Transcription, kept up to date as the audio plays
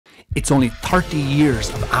It's only 30 years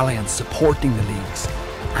of Allianz supporting the leagues,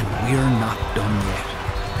 and we're not done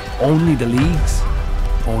yet. Only the leagues,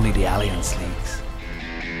 only the Allianz leagues.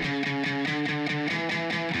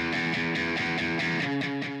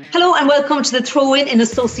 Hello and welcome to the throw-in in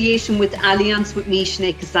association with Allianz with me,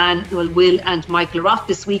 Sinead Kissane, Will and Michael Roth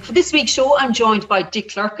this week. For this week's show, I'm joined by Dick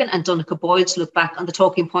Clerkin and Donnchadh Boyle to look back on the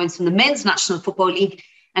talking points from the Men's National Football League.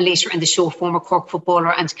 And later in the show, former Cork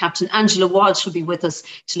footballer and captain Angela Walsh will be with us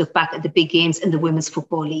to look back at the big games in the Women's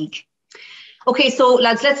Football League. OK, so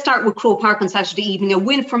lads, let's start with Croke Park on Saturday evening. A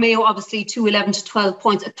win for Mayo, obviously, 2-11 to 12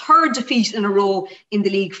 points. A third defeat in a row in the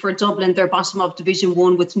league for Dublin. They're bottom of Division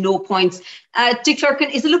 1 with no points. Dick Clerkin,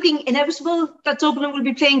 is it looking inevitable that Dublin will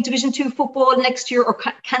be playing Division 2 football next year, or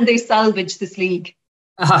can they salvage this league?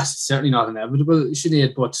 Certainly not inevitable,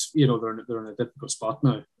 Sinead, but you know they're in a difficult spot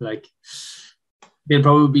now. Like, they'll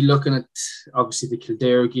probably be looking at, obviously, the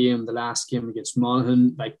Kildare game, the last game against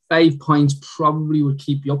Monaghan. Like, 5 points probably would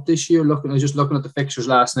keep you up this year. I was just looking at the fixtures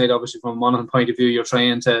last night. Obviously, from a Monaghan point of view, you're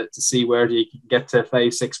trying to see where you can get to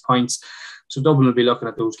 5-6 points. So Dublin will be looking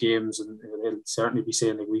at those games, and they'll certainly be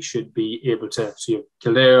saying that we should be able to see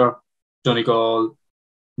Kildare, Donegal,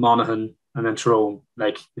 Monaghan, and then Tyrone.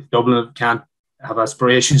 Like, if Dublin can't have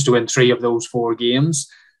aspirations to win 3 of those 4 games,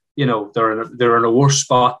 you know, they're in a worse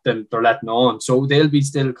spot than they're letting on. So they'll be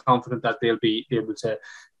still confident that they'll be able to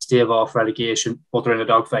stave off relegation, but they're in a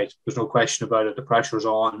dogfight. There's no question about it. The pressure's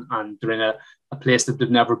on, and they're in a place that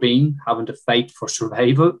they've never been, having to fight for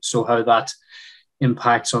survival. So how that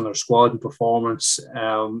impacts on their squad and performance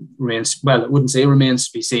remains, well, I wouldn't say remains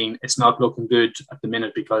to be seen. It's not looking good at the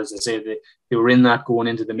minute, because they say they were in that going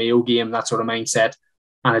into the Mayo game, that sort of mindset,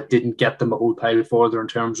 and it didn't get them a whole pile further in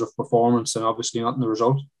terms of performance, and obviously not in the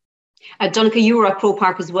result. Donnchadh, you were at Croke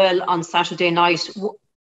Park as well on Saturday night.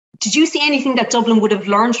 Did you see anything that Dublin would have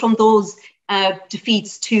learned from those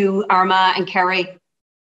defeats to Armagh and Kerry?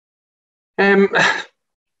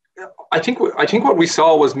 I think what we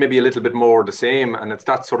saw was maybe a little bit more the same, and it's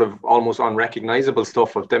that sort of almost unrecognisable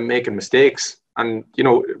stuff of them making mistakes and, you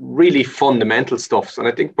know, really fundamental stuff. And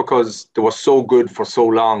I think because they were so good for so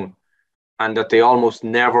long, and that they almost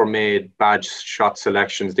never made bad shot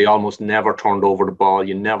selections. They almost never turned over the ball.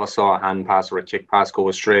 You never saw a hand pass or a kick pass go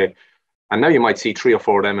astray. And now you might see 3 or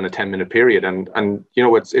 4 of them in a 10-minute period. And you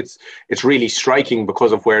know, it's really striking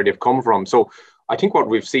because of where they've come from. So I think what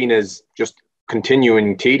we've seen is just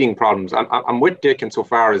continuing teething problems. I'm with Dick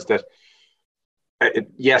insofar as that,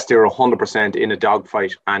 yes, they're 100% in a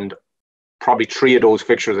dogfight, and probably 3 of those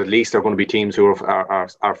fixtures at least are going to be teams who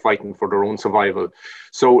are fighting for their own survival.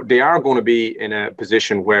 So they are going to be in a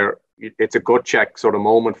position where it's a gut check sort of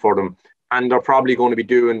moment for them. And they're probably going to be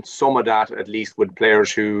doing some of that, at least with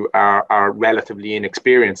players who are relatively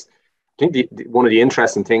inexperienced. I think one of the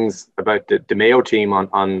interesting things about the Mayo team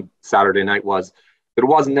on Saturday night was that it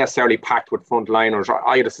wasn't necessarily packed with frontliners.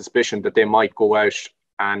 I had a suspicion that they might go out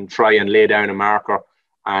and try and lay down a marker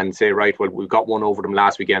and say, right, well, we got one over them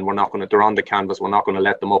last weekend. They're on the canvas. We're not going to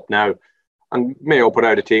let them up now. And Mayo put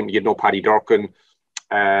out a team. You had no Paddy Durkin.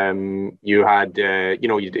 You had,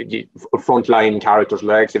 you frontline characters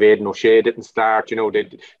like Aidan O'Shea didn't start. You know,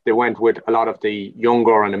 they went with a lot of the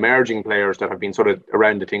younger and emerging players that have been sort of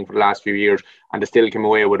around the thing for the last few years, and they still came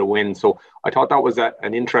away with a win. So I thought that was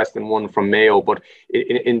an interesting one from Mayo. But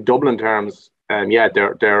in Dublin terms,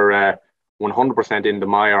 they're 100% in the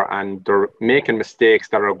mire, and they're making mistakes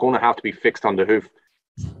that are going to have to be fixed on the hoof.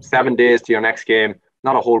 7 days to your next game,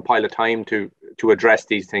 not a whole pile of time to address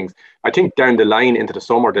these things. I think down the line into the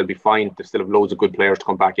summer, they'll be fine. They still have loads of good players to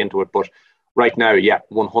come back into it. But right now,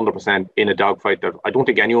 100% in a dogfight that I don't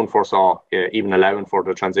think anyone foresaw, even allowing for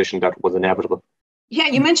the transition that was inevitable. Yeah,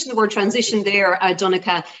 you mentioned the word transition there,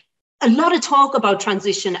 Donnchadh. A lot of talk about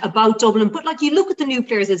transition, about Dublin, but like, you look at the new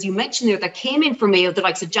players, as you mentioned there, that came in for Mayo, the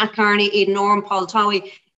likes of Jack Carney, Aidan Orme, Paul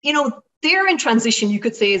Towie, you know, they're in transition, you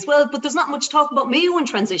could say, as well, but there's not much talk about Mayo in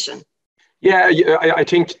transition. Yeah, I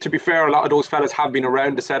think, to be fair, a lot of those fellas have been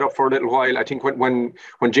around the setup for a little while. I think when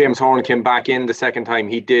James Horn came back in the second time,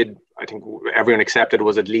 he did, I think everyone accepted it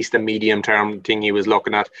was at least a medium-term thing he was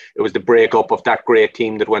looking at. It was the breakup of that great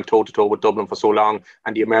team that went toe-to-toe with Dublin for so long,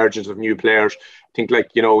 and the emergence of new players. I think, like,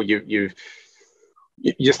 you know, you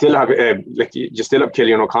still have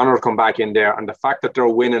Cillian O'Connor come back in there, and the fact that they're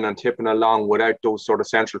winning and tipping along without those sort of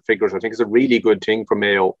central figures, I think is a really good thing for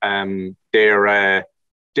Mayo.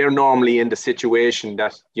 They're normally in the situation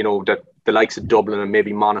that, you know, that the likes of Dublin and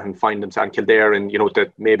maybe Monaghan find themselves, and Kildare, and, you know,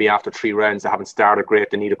 that maybe after 3 rounds they haven't started great,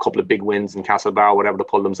 they need a couple of big wins in Castlebar, whatever, to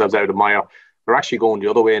pull themselves out of the mire. They're actually going the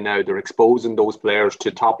other way now. They're exposing those players to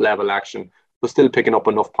top level action. but still picking up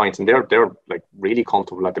enough points, and they're like really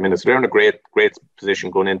comfortable at the minute. So they're in a great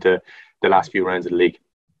position going into the last few rounds of the league.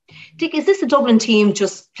 Dick, is this a Dublin team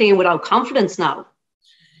just playing without confidence now?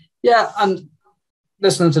 Yeah, and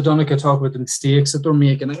listening to Donnchadh talk about the mistakes that they're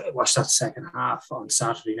making, I watched that second half on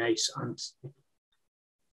Saturday night, and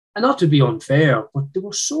not to be unfair, but they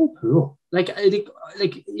were so poor.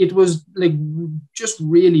 It was like just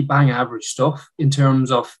really bang average stuff in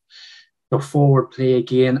terms of the forward play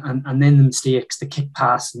again, and then the mistakes, the kick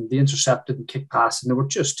pass and the intercepted and kick pass, and they were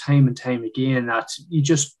just time and time again that you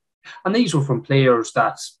just, and these were from players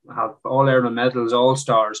that have All-Ireland medals,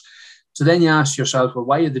 All-Stars. So then you ask yourself, well,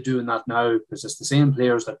 why are they doing that now? Because it's the same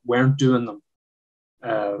players that weren't doing them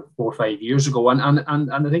 4 or 5 years ago. And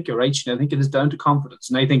I think you're right, Sinead. I think it is down to confidence.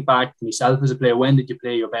 And I think back to myself as a player, when did you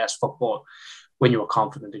play your best football? When you were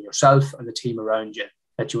confident in yourself and the team around you,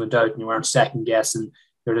 that you went out and you weren't second guessing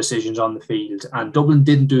your decisions on the field. And Dublin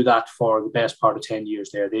didn't do that for the best part of 10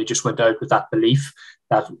 years there. They just went out with that belief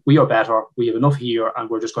that we are better, we have enough here, and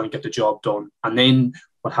we're just going to get the job done. And then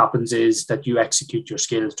what happens is that you execute your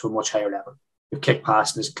skills to a much higher level. Your kick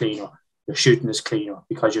passing is cleaner, your shooting is cleaner,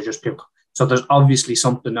 because you're just... So there's obviously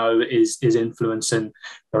something now is influencing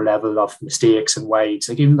their level of mistakes and wides.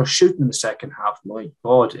 Like even their shooting in the second half, my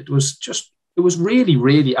God, it was really,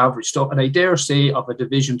 really average stuff. And I dare say of a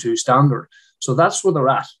Division 2 standard. So that's where they're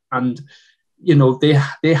at. And, you know,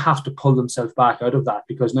 they have to pull themselves back out of that,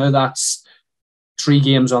 because now that's 3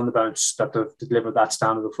 games on the bounce that they've delivered that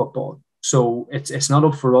standard of football. So it's not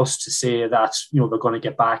up for us to say that, you know, they're going to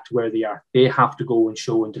get back to where they are. They have to go and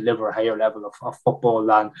show and deliver a higher level of football.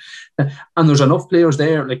 And there's enough players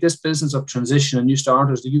there, like this business of transition and new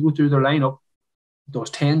starters, that you go through their lineup,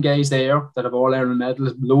 those 10 guys there that have All-Ireland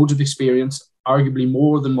medals, loads of experience, arguably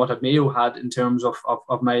more than what Mayo had in terms of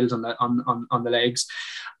miles on the legs,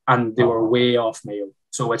 and they were way off Mayo.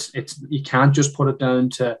 So it's you can't just put it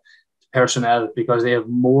down to personnel, because they have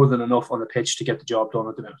more than enough on the pitch to get the job done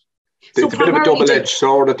at the minute. It's a bit of a double-edged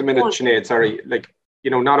sword at the minute, Sinead. Sorry, like, you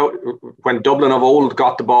know, not when Dublin of old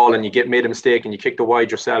got the ball and you made a mistake and you kicked it wide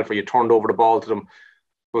yourself, or you turned over the ball to them,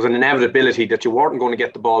 there was an inevitability that you weren't going to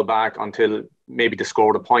get the ball back until maybe they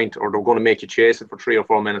scored a point, or they were going to make you chase it for 3 or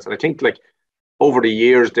 4 minutes. And I think, like, over the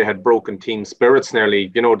years they had broken team spirits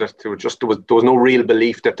nearly. You know, that there was no real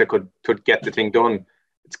belief that they could get the thing done.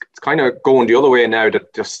 It's kind of going the other way now,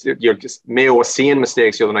 that Mayo was seeing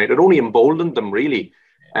mistakes the other night. It only emboldened them, really.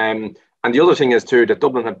 And the other thing is too, that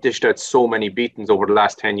Dublin have dished out so many beatings over the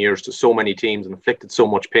last 10 years to so many teams and inflicted so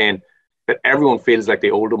much pain that everyone feels like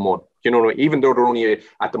they owe them one. You know, even though they're only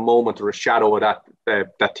at the moment or a shadow of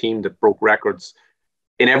that team that broke records,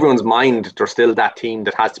 in everyone's mind they're still that team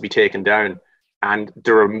that has to be taken down, and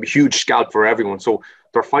they're a huge scalp for everyone. So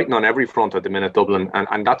they're fighting on every front at the minute, Dublin,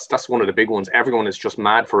 and that's one of the big ones. Everyone is just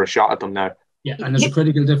mad for a shot at them now. Yeah, and there's a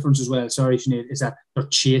critical difference as well, sorry Sinead, is that they're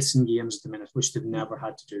chasing games at the minute, which they've never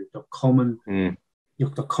had to do. They're coming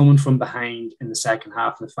they're coming from behind in the second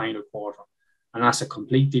half of the final quarter. And that's a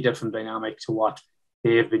completely different dynamic to what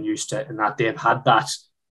they've been used to, in that they've had that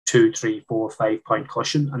 2, 3, 4, 5 point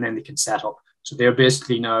cushion, and then they can set up. So they're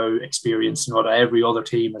basically now experiencing what every other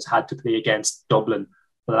team has had to play against Dublin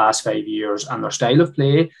for the last 5 years. And their style of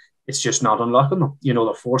play, it's just not unlocking them. You know,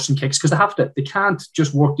 they're forcing kicks because they have to. They can't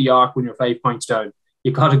just work the arc when you're 5 points down.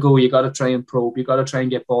 You got to go, you got to try and probe, you got to try and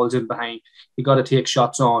get balls in behind, you got to take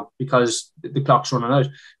shots on, because the clock's running out.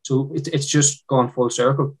 So it's just gone full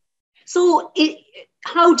circle. So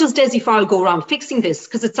how does Dessie Farrell go around fixing this?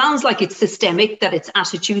 Because it sounds like it's systemic, that it's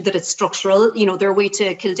attitude, that it's structural. You know, they're away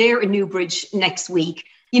to Kildare and Newbridge next week.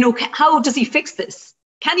 You know, how does he fix this?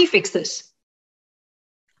 Can he fix this?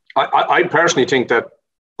 I personally think that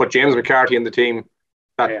put James McCarthy in the team,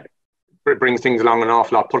 that brings things along an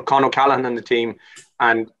awful lot. Put Con O'Callaghan in the team,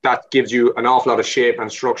 and that gives you an awful lot of shape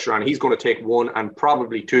and structure, and he's going to take 1 and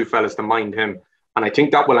probably 2 fellas to mind him. And I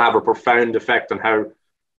think that will have a profound effect on how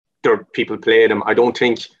their people play them. I don't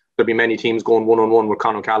think there'll be many teams going 1-on-1 with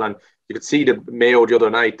Con O'Callaghan. You could see the Mayo the other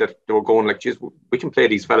night, that they were going like, geez, we can play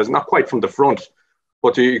these fellas, not quite from the front,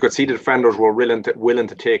 but you could see the defenders were willing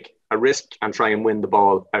to take a risk and try and win the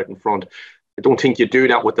ball out in front. I don't think you do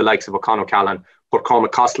that with the likes of a Con O'Callaghan. Put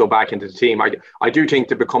Cormac Costello back into the team. I do think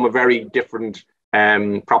they become a very different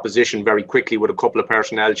proposition very quickly with a couple of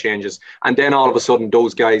personnel changes. And then all of a sudden,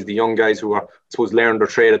 those guys, the young guys who are, I suppose, learning their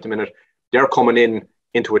trade at the minute, they're coming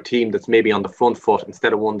into a team that's maybe on the front foot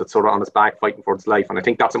instead of one that's sort of on its back fighting for its life. And I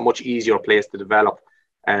think that's a much easier place to develop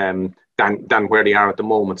than where they are at the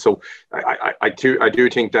moment. So I do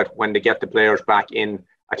think that when they get the players back in,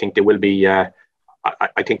 I think they will be.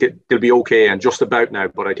 I think they'll be okay, and just about now,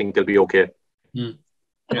 but I think they'll be okay.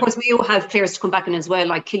 Of course, Mayo have players to come back in as well,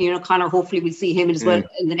 like Cillian O'Connor. Hopefully we'll see him as well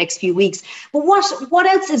in the next few weeks. But what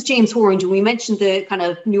else is James Horan doing? We mentioned the kind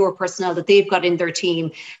of newer personnel that they've got in their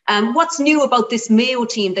team. What's new about this Mayo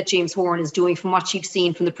team that James Horan is doing from what you've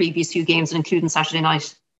seen from the previous few games, and including Saturday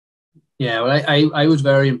night? Yeah, well, I was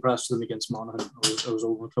very impressed with them against Monaghan. I was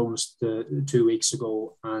over in Clones 2 weeks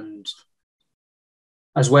ago, and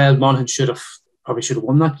as well, Monaghan probably should have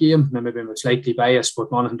won that game. Maybe I'm slightly biased,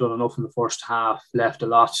 but Monaghan done enough in the first half, left a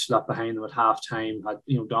lot behind them at half time, had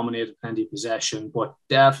dominated plenty of possession, but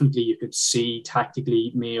definitely you could see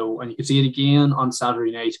tactically Mayo, and you could see it again on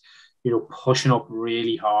Saturday night, pushing up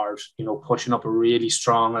really hard, pushing up a really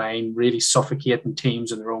strong line, really suffocating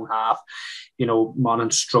teams in their own half.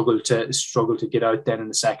 Monaghan struggled to get out then in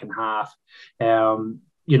the second half.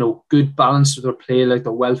 Good balance to their play, like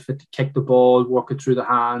they're well fit to kick the ball, work it through the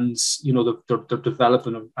hands. They're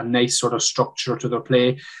developing a nice sort of structure to their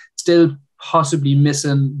play. Still possibly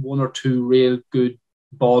missing one or two real good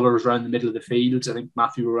ballers around the middle of the field. I think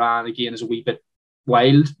Matthew Moran again is a wee bit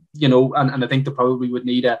wild, and I think they probably would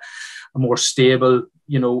need a more stable,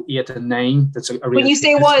 8 and 9. That's a real. When you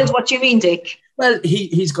say wild, what do you mean, Dick? Well,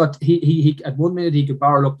 he's got he at 1 minute he could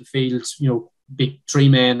barrel up the field, big 3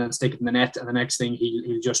 men and stick it in the net, and the next thing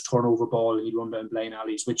he'll just turn over ball and he'll run down blind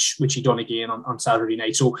alleys, which he done again on Saturday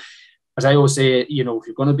night. So, as I always say, if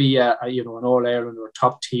you're going to be an All Ireland or a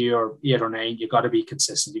top tier 8 or 9, you got to be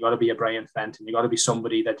consistent. You got to be a Brian Fenton. You got to be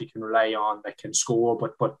somebody that you can rely on, that can score,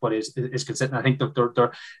 but is consistent. I think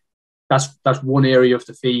that that's one area of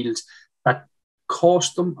the field that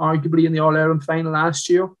cost them arguably in the All Ireland final last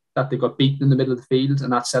year, that they got beaten in the middle of the field,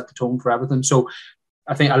 and that set the tone for everything. So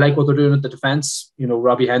I think I like what they're doing at the defence.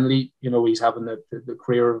 Robbie Henley, he's having the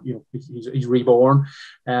career, he's reborn.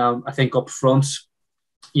 I think up front,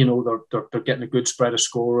 they're getting a good spread of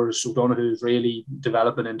scorers. O'Donoghue is really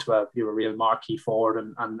developing into a real marquee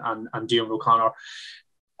forward, and Dion O'Connor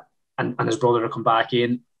and his brother to come back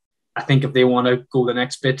in. I think if they want to go the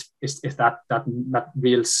next bit, is that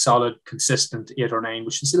real solid, consistent 8 or 9,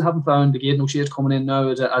 which they still haven't found. Again, O'Shea's coming in now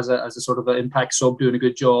as a sort of an impact sub, doing a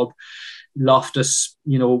good job. Loftus,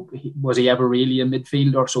 was he ever really a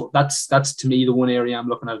midfielder? So that's to me the one area I'm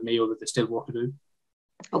looking at Mayo that they still work to do.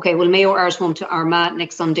 Okay, well, Mayo are at home to Armagh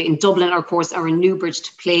next Sunday. In Dublin, of course, are in Newbridge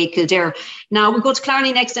to play Kildare. Now, we go to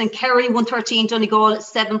Clarny next, and Kerry 113, Donegal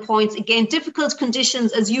 7 points. Again, difficult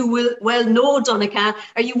conditions, as you will well know, Donnchadh.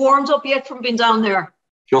 Are you warmed up yet from being down there?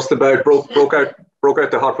 Just about. Broke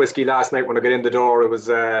out the hot whiskey last night when I got in the door. It was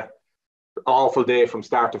an awful day from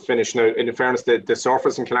start to finish. Now, in fairness, the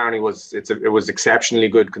surface in Clarny was exceptionally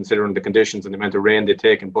good considering the conditions and the amount of rain they'd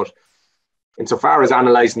taken. But insofar as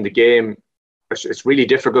analysing the game, it's really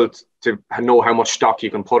difficult to know how much stock you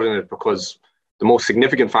can put in it, because the most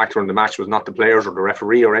significant factor in the match was not the players or the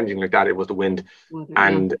referee or anything like that. It was the wind.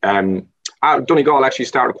 And Donegal actually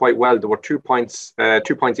started quite well. There were 2 points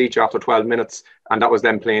each after 12 minutes, and that was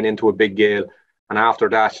them playing into a big gale. And after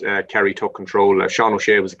that, Kerry took control. Sean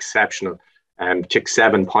O'Shea was exceptional and kicked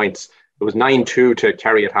 7 points. It was 9-2 to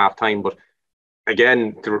Kerry at half time. But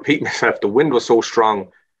again, to repeat myself, the wind was so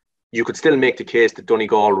strong, you could still make the case that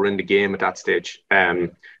Donegal were in the game at that stage,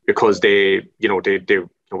 because they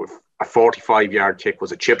a 45-yard kick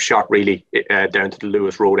was a chip shot really down to the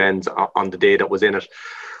Lewis Road ends on the day that was in it.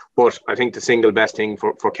 But I think the single best thing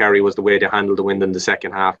for Kerry was the way they handled the wind in the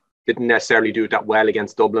second half. Didn't necessarily do that well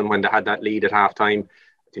against Dublin when they had that lead at half time.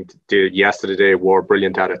 I think yesterday they were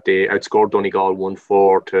brilliant at it. They outscored Donegal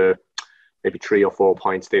 1-4 to maybe 3 or 4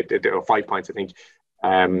 points. They 5 points, I think,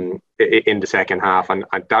 in the second half, and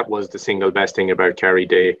that was the single best thing about Kerry.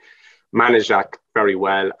 They managed that very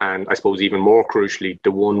well, and I suppose even more crucially, they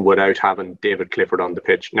won without having David Clifford on the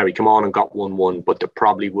pitch. Now, he came on and got 1-1, but they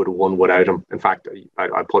probably would have won without him. In fact,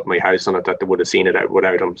 I put my house on it that they would have seen it out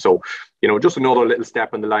without him. So, just another little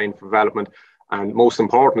step in the line for development. And most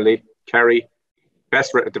importantly, Kerry,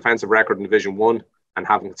 best defensive record in Division 1 and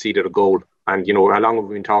haven't conceded a goal. And, how long have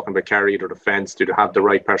we been talking about Kerry, their defence? Do they have the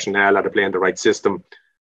right personnel? Are they playing the right system?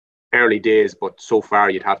 Early days, but so far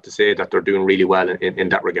you'd have to say that they're doing really well in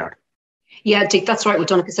that regard. Yeah, Dick, that's right what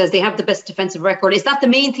Donnchadh says. They have the best defensive record. Is that the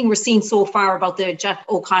main thing we're seeing so far about the Jack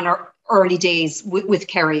O'Connor early days with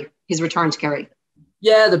Kerry, his return to Kerry?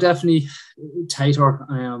 Yeah, they're definitely tighter.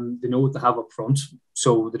 They know what they have up front,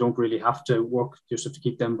 so they don't really have to work. They just have to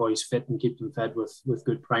keep them boys fit and keep them fed with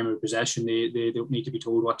good primary possession. They don't need to be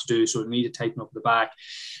told what to do, so they need to tighten up the back.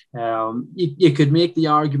 You could make the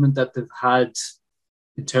argument that they've had,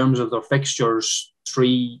 in terms of their fixtures,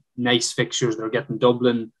 3 nice fixtures. They're getting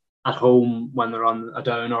Dublin at home when they're on a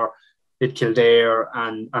downer, at Kildare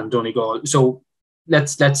and Donegal. So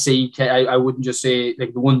let's see. I wouldn't just say,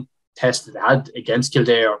 like, the one test they had against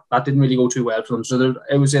Kildare, that didn't really go too well for them. So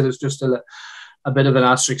I would say there's just a bit of an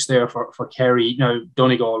asterisk there for Kerry. Now,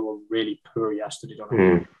 Donegal were really poor yesterday.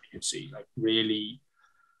 You can see, like, really,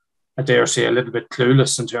 I dare say, a little bit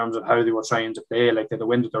clueless in terms of how they were trying to play. Like, they had the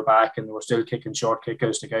wind at their back and they were still kicking short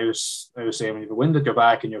kickouts. Like I was saying, when you have the wind at your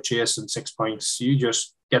back and you're chasing 6 points, you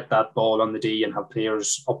just get that ball on the D and have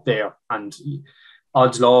players up there, and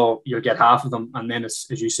odds law you'll get half of them, and then it's,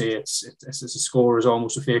 as you say, it's a score is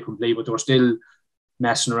almost a fait accompli, but they were still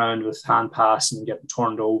messing around with hand passing and getting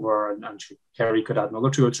turned over, and Kerry could add another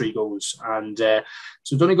 2 or 3 goals. And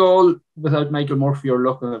so Donegal, without Michael Murphy, are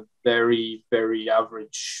looking at a very, very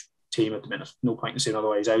average team at the minute. No point in saying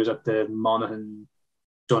otherwise. I was at the Monaghan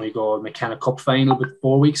Donegal McKenna Cup final about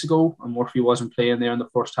 4 weeks ago, and Murphy wasn't playing there in the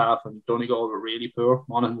first half, and Donegal were really poor.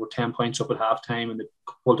 Monaghan were 10 points up at half time and they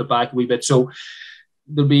pulled it back a wee bit. So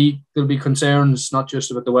there'll be concerns, not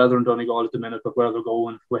just about the weather in Donegal at the minute, but where they're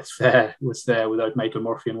going without Michael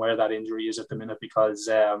Murphy and where that injury is at the minute, because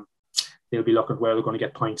they'll be looking at where they're going to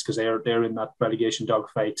get points, because they're in that relegation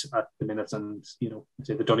dogfight at the minute. And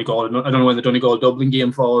say the Donegal, I don't know when the Donegal Dublin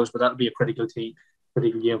game falls, but that'll be a critical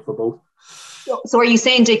game for both. So are you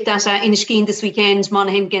saying, Dick, that in Inishkeen this weekend,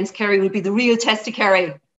 Monaghan against Kerry will be the real test of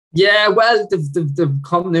Kerry? Yeah, well, they've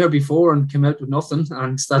come there before and came out with nothing,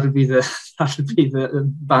 and that'll be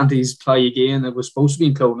the Bandy's play again. It was supposed to be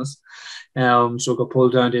in Clonus, so it got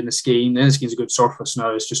pulled down to Inishkeen. Inishkeen's a good surface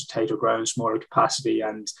now; it's just tighter ground, smaller capacity,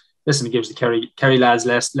 and listen, it gives the Kerry lads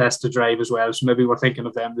less to drive as well. So maybe we're thinking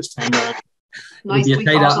of them this time round. Nice, a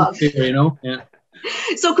tight atmosphere, Yeah.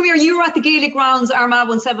 So come here, you were at the Gaelic rounds. Armagh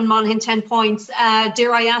won 7, Monaghan 10 points.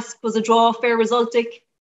 Dare I ask, was a draw a fair result, Dick?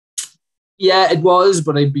 Yeah, it was,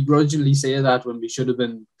 but I begrudgingly say that when we should have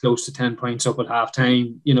been close to 10 points up at half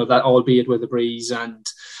time, that albeit with a breeze, and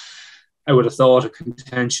I would have thought a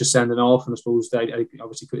contentious sending off, and I suppose that I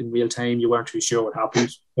obviously in real time you weren't too sure what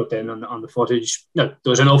happened, but then on the footage, no,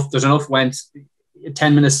 there's enough went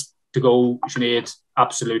 10 minutes to go. Sinead,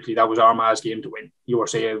 absolutely, that was Armagh's game to win. You were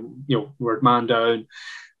saying, we're man down.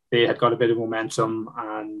 They had got a bit of momentum,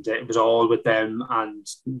 and it was all with them, and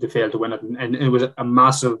they failed to win it. And it was a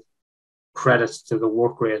massive credit to the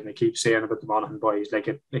work rate. And I keep saying about the Monaghan boys,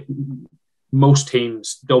 like most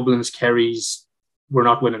teams, Dublin's, Kerry's, we're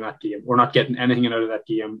not winning that game. We're not getting anything out of that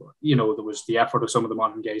game. There was the effort of some of the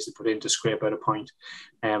Monaghan guys that put in to scrape out a point.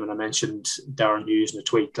 And I mentioned Darren Hughes in a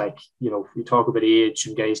tweet, we talk about age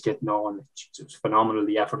and guys getting on. It's phenomenal,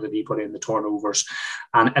 the effort that he put in, the turnovers.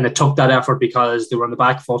 And it took that effort because they were on the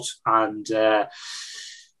back foot, and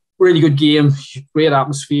really good game, great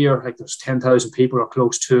atmosphere. Like, there's 10,000 people or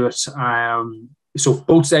close to it. So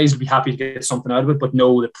both sides will be happy to get something out of it, but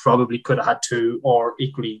no, they probably could have had 2 or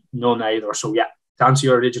equally none either. So yeah, to answer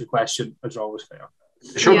your original question, it's always fair.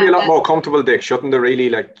 It should be a lot more comfortable, Dick, shouldn't they? Really,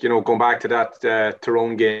 going back to that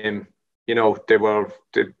Tyrone game, they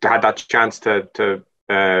had that chance to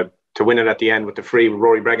win it at the end with the free,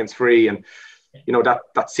 Rory Bregan's free, and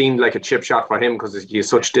that seemed like a chip shot for him because he has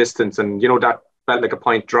such distance, and that felt like a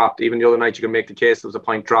point dropped. Even the other night, you can make the case there was a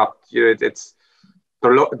point dropped.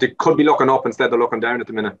 They could be looking up instead of looking down at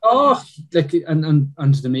the minute. Oh,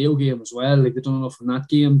 and the Mayo game as well. Like, they've done enough from that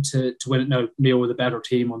game to win it. Now, Mayo were the better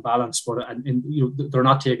team on balance, but they're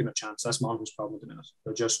not taking a chance. That's Monaghan's problem at the minute.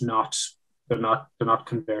 They're just not. They're not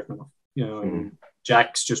converting enough.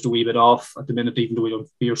 Jack's just a wee bit off at the minute, even though he done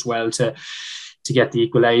fierce well to get the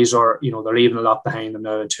equaliser. They're leaving a lot behind them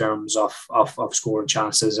now in terms of scoring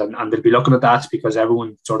chances, and they'll be looking at that because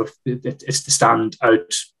everyone sort of it's the stand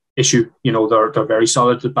out issue. They're very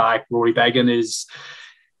solid at the back. Rory Bregan is,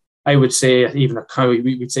 I would say, even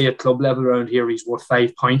we'd say at club level around here, he's worth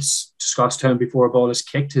 5 points to Scotstown before a ball is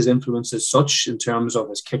kicked. His influence is such in terms of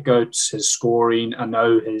his kickouts, his scoring, and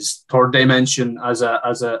now his third dimension as a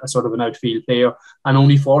sort of an outfield player. And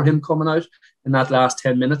only for him coming out in that last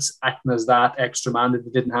 10 minutes, acting as that extra man that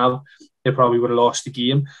they didn't have, they probably would have lost the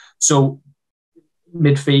game. So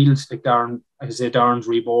midfield, like Darren's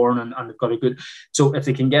reborn and they've got a good. So if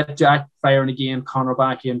they can get Jack firing again, Connor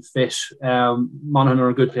back in fit, Monaghan are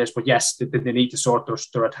in a good place. But yes, they need to sort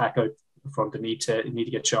their attack out front. They need to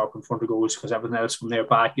get sharp in front of goals because everything else from their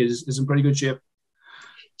back is in pretty good shape.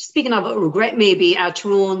 Speaking of regret, maybe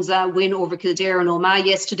Tyrone's win over Kildare and Omagh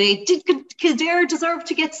yesterday. Did Kildare deserve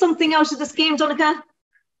to get something out of this game, Donnchadh?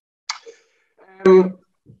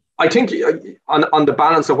 I think on the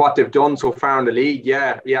balance of what they've done so far in the league,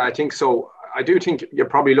 yeah, I think so. I do think you're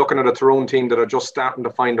probably looking at a Tyrone team that are just starting to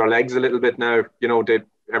find their legs a little bit now.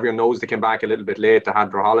 Everyone knows they came back a little bit late. They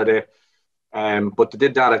had their holiday, but they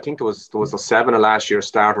did that. I think there was a 7 of last year's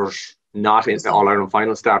starters not in the All-Ireland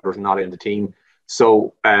final starters not in the team.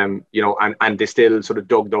 So, you know, and they still sort of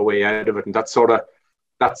dug their way out of it. And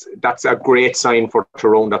that's a great sign for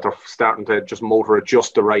Tyrone that they're starting to just motor at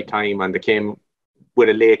just the right time. And they came with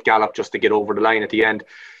a late gallop just to get over the line at the end.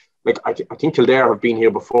 Like, I think Kildare have been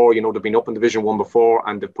here before, you know, they've been up in Division 1 before,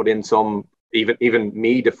 and they've put in some, even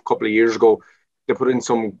Meath a couple of years ago, they put in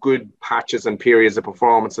some good patches and periods of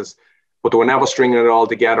performances, but they were never stringing it all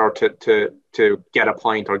together to get a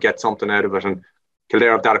point or get something out of it. And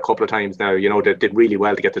Kildare have that a couple of times now. You know, they did really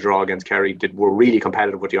well to get the draw against Kerry. Were really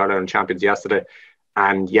competitive with the All-Ireland champions yesterday,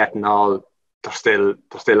 and yet and all, they're still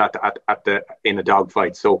in a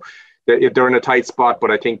dogfight. So they're in a tight spot.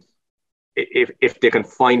 But I think if they can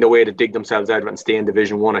find a way to dig themselves out of it and stay in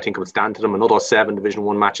Division 1, I think it would stand to them. Another 7 Division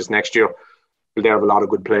 1 matches next year. They have a lot of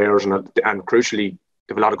good players, and crucially,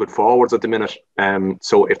 they have a lot of good forwards at the minute.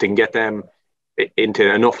 So if they can get them into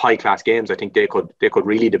enough high class games, I think they could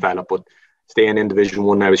really develop. But staying in Division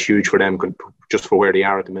 1 now is huge for them, just for where they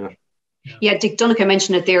are at the minute. Yeah, Dick Donnchadh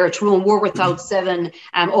mentioned it there. Tyrone were without 7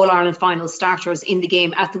 All-Ireland final starters in the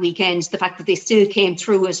game at the weekend. The fact that they still came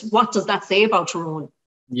through it, what does that say about Tyrone?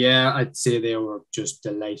 Yeah, I'd say they were just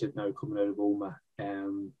delighted now coming out of Oma.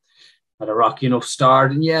 Had a rocky enough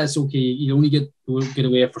start, and yeah, it's okay. You only get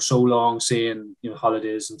away for so long, saying, you know,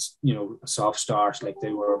 holidays and, you know, a soft start. Like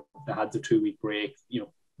they had the 2-week break. You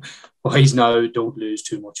know, boys now don't lose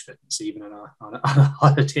too much fitness even on a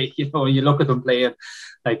holiday. You know, you look at them playing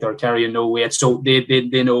like they're carrying no weight, so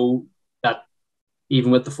they know that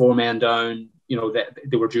even with the 4 men down, you know,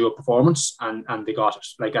 they were due a performance, and they got it.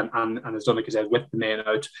 Like and as Donnchadh said, with the men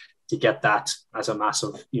out, to get that as a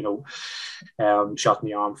massive, you know, shot in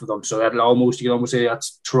the arm for them. So you can almost say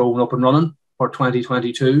that's Tyrone up and running for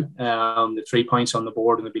 2022. The 3 points on the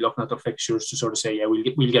board, and they'll be looking at their fixtures to sort of say, yeah,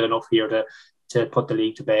 we'll get enough here to put the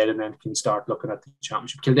league to bed, and then can start looking at the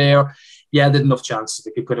championship. Kildare, yeah, they had enough chances.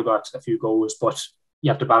 They could have got a few goals, but you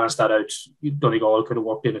have to balance that out. Donegal could have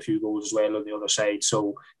worked in a few goals as well on the other side.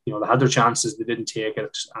 So, you know, they had their chances, they didn't take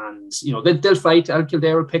it. And, you know, they'll fight.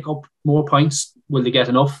 Kildare will pick up more points. Will they get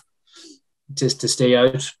enough to stay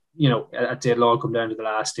out? You know, it'll all come down to the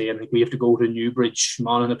last day. And I think we have to go to Newbridge.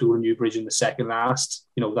 Monaghan have to go to Newbridge in the second last.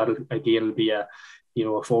 You know, that'll again be a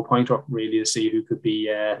 4-pointer really to see who could be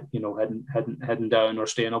you know, heading down or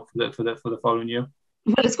staying up for the following year.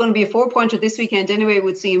 Well, it's going to be a 4-pointer this weekend anyway, it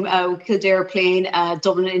would seem. Kildare playing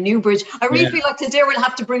Dublin and Newbridge. I really feel like Kildare will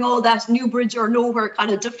have to bring all that Newbridge or nowhere kind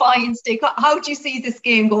of defiance. How do you see this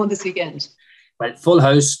game going this weekend? Well, full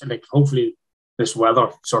house, and like hopefully this weather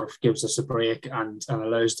sort of gives us a break and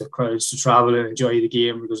allows the crowds to travel and enjoy the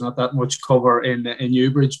game. There's not that much cover in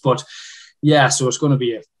Newbridge, but yeah, so it's going to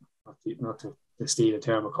be not to steal a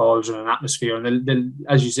term of cauldron, an atmosphere, and they'll,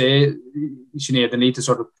 as you say, Sinead, they need to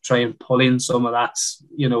sort of try and pull in some of that,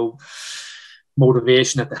 you know,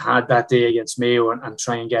 motivation that they had that day against Mayo, and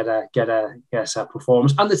try and get a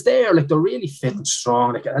performance. And it's there, like they're really fit and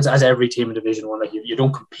strong, like as every team in Division 1. Like you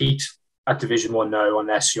don't compete at Division 1 now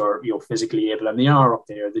unless you're physically able, and they are up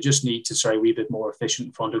there. They just need to try a wee bit more efficient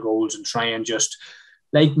in front of goals and try and just,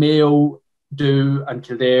 like Mayo do and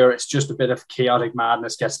Kildare, it's just a bit of chaotic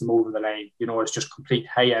madness gets them over the line. You know, it's just complete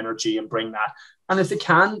high energy and bring that. And if they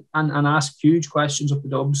can and ask huge questions of the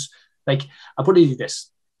Dubs, like I put it like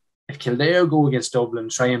this: if Kildare go against Dublin,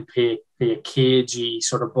 try and play a cagey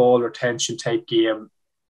sort of ball retention type game,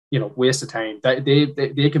 you know, waste of time.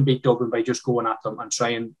 They can beat Dublin by just going at them and try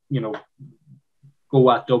and, you know,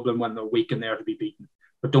 go at Dublin when they're weak and there to be beaten.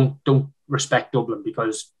 But don't respect Dublin,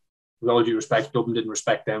 because with all due respect, Dublin didn't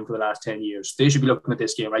respect them for the last 10 years. They should be looking at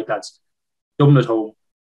this game, right, lads? Dublin at home.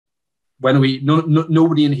 When are we?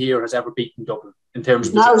 Nobody in here has ever beaten Dublin in terms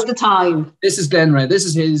of. Now's the time. This is Glenn Ray. This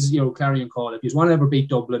is his, you know, clarion call. If you want to ever beat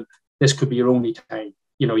Dublin, this could be your only time.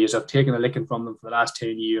 You know, you have taken a licking from them for the last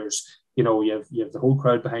 10 years. You know, you have the whole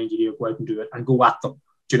crowd behind you here. Go out and do it and go at them.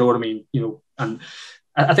 Do you know what I mean? You know, and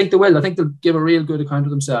I think they will. I think they'll give a real good account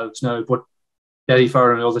of themselves now. But Derry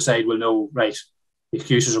Furr on the other side will know, right, the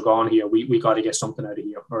excuses are gone here. We got to get something out of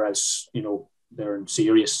here, or else, you know, they're in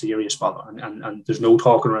serious bother, and there's no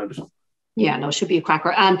talking around it. Yeah, no, it should be a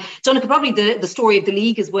cracker. And Donnchadh, probably the story of the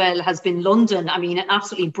league as well has been London. I mean, an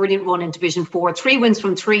absolutely brilliant run in Division 4. 3 wins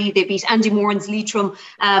from 3. They beat Andy Moran's Leitrim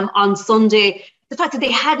on Sunday. The fact that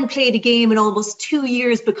they hadn't played a game in almost 2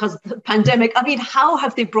 years because of the pandemic. I mean, how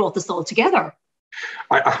have they brought this all together?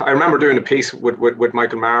 I remember doing a piece with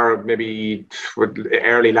Michael Maher maybe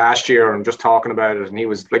early last year and just talking about it, and he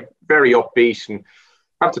was like very upbeat. And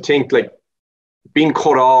I have to think, like, being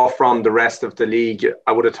cut off from the rest of the league,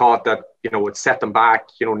 I would have thought that, you know, it set them back,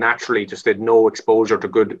 you know, naturally, just had no exposure to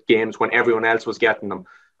good games when everyone else was getting them.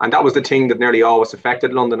 And that was the thing that nearly always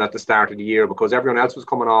affected London at the start of the year, because everyone else was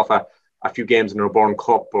coming off a a few games in the Burn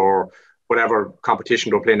Cup or whatever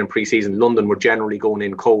competition they're playing in pre-season, London were generally going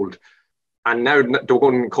in cold. And now they're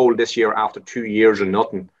going in cold this year after 2 years and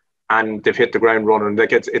nothing. And they've hit the ground running.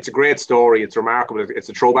 Like it's a great story. It's remarkable. It's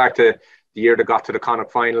a throwback to the year they got to the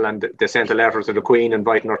Connacht final and they sent a letter to the Queen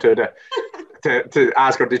inviting her to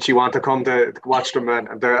ask her did she want to come to watch them.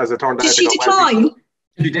 And as it turned out, did she decline?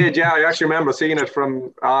 She did, yeah. I actually remember seeing it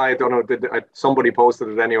from, I don't know, somebody posted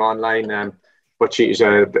it anyway online. But she,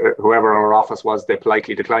 whoever our office was, they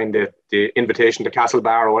politely declined the invitation to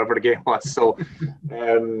Castlebar or whatever the game was. So,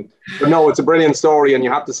 but no, it's a brilliant story. And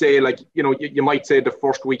you have to say, like, you know, you might say the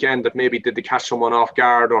first weekend that maybe did they catch someone off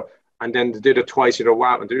guard, and then they did it twice, you know,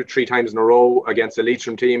 wow, and they did it 3 times in a row against the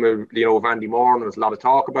Leitrim team, you know, of Andy Moore, and there's a lot of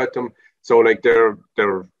talk about them. So, like, they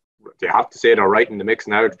have to say they're right in the mix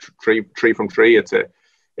now. 3 from 3.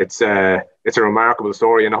 It's a remarkable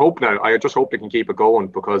story, and I just hope they can keep it going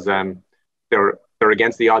because they're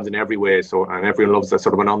against the odds in every way. So, and everyone loves that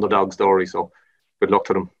sort of an underdog story. So, good luck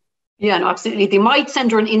to them. Yeah, no, absolutely. They might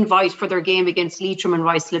send her an invite for their game against Leitrim and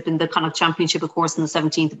Ruislip in the Connacht Championship, of course, on the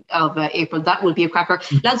 17th of April. That will be a cracker.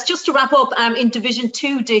 Lads, just to wrap up, in Division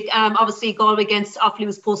 2, Dick, obviously Galway against Offaly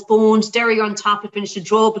was postponed. Derry on top. It finished a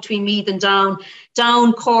draw between Meath and Down.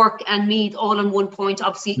 Down, Cork and Meath all on 1 point.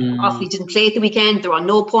 Obviously, Offaly didn't play at the weekend. They're on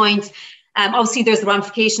no points. Obviously, there's the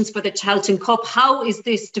ramifications for the Tailteann Cup. How is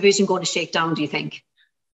this division going to shake down, do you think?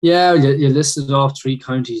 Yeah, you listed off 3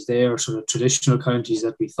 counties there, sort of traditional counties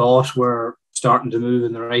that we thought were starting to move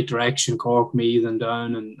in the right direction, Cork, Meath and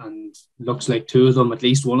Down, and looks like 2 of them, at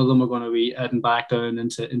least one of them, are going to be heading back down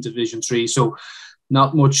into Division 3. So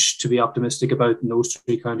not much to be optimistic about in those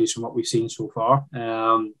 3 counties from what we've seen so far.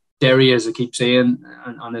 Derry, as I keep saying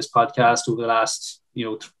on this podcast over the last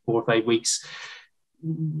 4 or 5 weeks,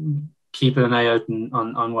 keeping an eye out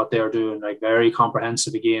on what they're doing, like very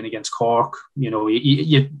comprehensive again against Cork. You know,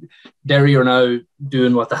 Derry are now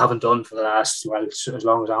doing what they haven't done for the last, well, as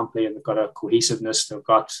long as I'm playing. They've got a cohesiveness. They've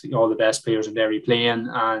got all the best players in Derry playing,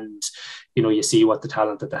 and you know, you see what the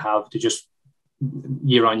talent that they have. They just,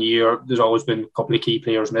 year on year, there's always been a couple of key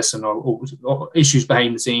players missing or issues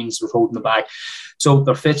behind the scenes with holding them back. So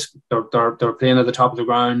they're fit. They're playing at the top of the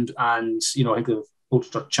ground, and you know, I think they've both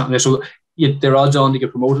started. So they're odds on to get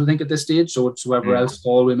promoted, I think, at this stage. So it's whoever else,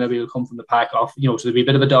 Galway maybe will come from the pack off. You know, so there'll be a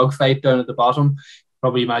bit of a dogfight down at the bottom.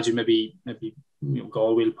 Probably imagine maybe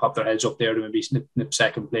Galway will pop their heads up there to maybe nip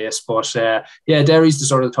second place. But Derry's the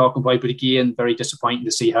sort of talking point. But again, very disappointing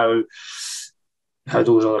to see how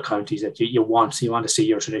those other counties that you want to see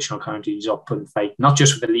your traditional counties up and fight, not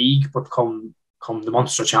just for the league, but come the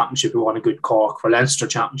Munster Championship, you want a good Cork. For Leinster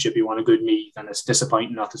Championship, you want a good Meath, and it's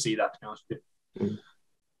disappointing not to see that, to be honest with you.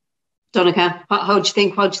 Donnchadh, how do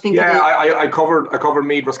you think? Yeah, I covered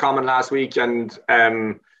Meath Roscommon last week, and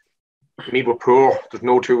Meath were poor. There's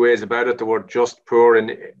no 2 ways about it. They were just poor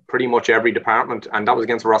in pretty much every department, and that was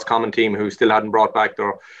against a Roscommon team who still hadn't brought back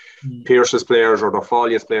their Pearse's players or their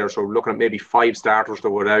Follia's players. So looking at maybe 5 starters that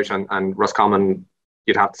were out, and Roscommon,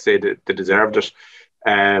 you'd have to say that they deserved it.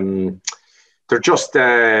 They're just,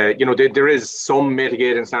 there is some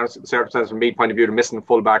mitigating circumstances from Meath point of view. They're missing the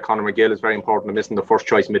fullback, Conor McGill is very important. They're missing the first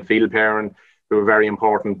choice midfield pairing, who are very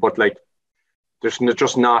important. But like, there's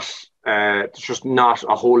just not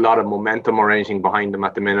a whole lot of momentum or anything behind them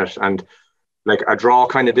at the minute. And like, a draw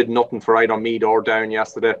kind of did nothing for either Meath or Down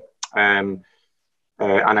yesterday. And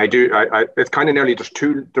it's kind of nearly,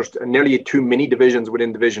 there's nearly 2 mini divisions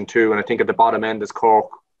within Division 2. And I think at the bottom end is Cork,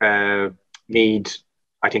 Meath.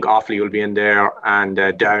 I think Offaly will be in there, and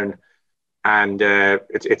Down, and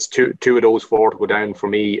it's two of those 4 to go down for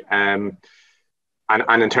me. And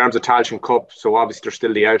in terms of Tailteann Cup, so obviously they're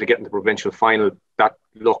still the out of getting the provincial final. That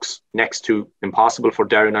looks next to impossible for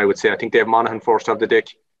Down, I would say. I think they have Monaghan first, have the Dick.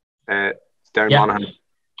 Monaghan,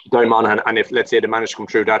 and if, let's say, they manage to come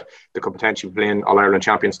through that, they could potentially be playing All-Ireland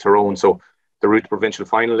champions Tyrone. So the route to provincial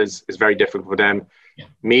final is very difficult for them. Yeah.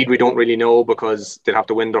 Meath, we don't really know, because they'll have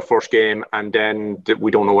to win their first game, and then we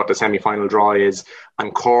don't know what the semi-final draw is.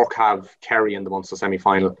 And Cork have Kerry in the Munster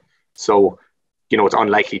semi-final. So, you know, it's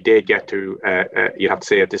unlikely they'd get to, you have to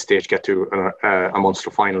say at this stage, get to a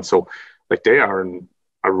Munster final. So, like, they are in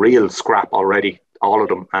a real scrap already, all of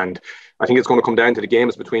them. And I think it's going to come down to the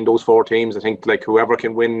games between those 4 teams. I think, like, whoever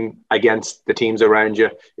can win against the teams around you,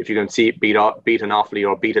 if you can see it beat an Offaly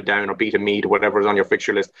or beat it Down or beat a Meath, whatever is on your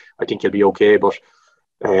fixture list, I think you'll be okay. But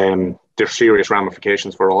there's serious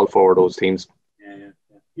ramifications for all 4 of those teams. Yeah,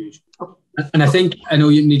 huge. And I know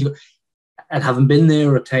you need to go, and having been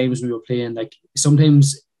there at times when we were playing, like,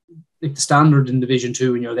 sometimes, like, the standard in Division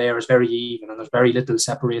 2 when you're there is very even, and there's very little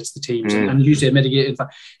separates the teams. And usually mitigate. In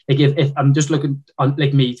fact, like, if I'm just looking on,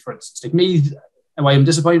 like, Meath, for instance, like, Meath, And why I'm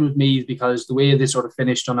disappointed with Meath, because the way they sort of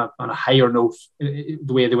finished on a higher note, the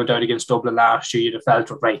way they went out against Dublin last year, you'd have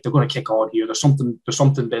felt, right, they're going to kick on here. There's something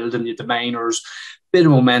building. You the minors, bit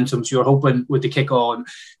of momentum. So you're hoping with the kick on.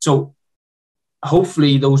 So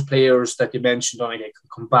hopefully those players that you mentioned on again can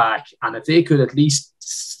come back, and if they could at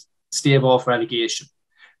least stave off relegation,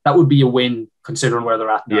 that would be a win considering where they're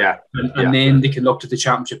at now. Yeah. And then they can look to the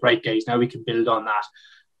championship, right, guys? Now we can build on that.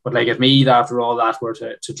 But like if Meath, after all that, were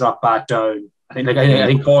to drop back down, I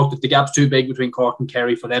think Cork, the gap's too big between Cork and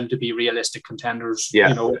Kerry for them to be realistic contenders. Yeah.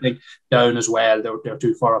 You know, I think down as well, they're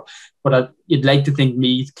too far up. But you'd like to think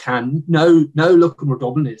Meath can now looking where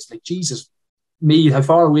Dublin is. Like, Jesus, Meath, how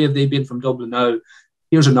far away have they been from Dublin now?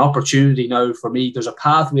 Here's an opportunity now for Meath. There's a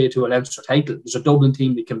pathway to a Leinster title. There's a Dublin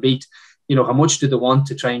team they can beat. You know, how much do they want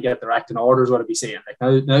to try and get their act in order is what I'd be saying.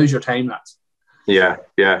 Like, now's your time, lads. Yeah.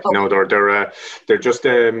 No, they're just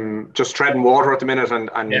treading water at the minute, and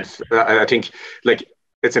I think like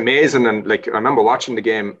it's amazing. And like I remember watching the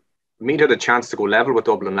game, Meath had a chance to go level with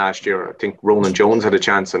Dublin last year. I think Ronan Jones had a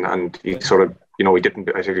chance, and he sort of, you know, he didn't.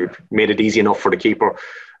 I think he made it easy enough for the keeper.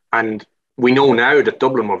 And we know now that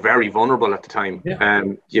Dublin were very vulnerable at the time. Yeah.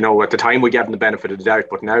 You know, at the time we gave them the benefit of the doubt,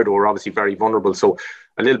 but now they were obviously very vulnerable. So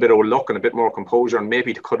a little bit of luck and a bit more composure, and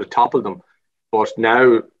maybe they could have toppled them. But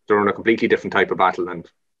now they're in a completely different type of battle, and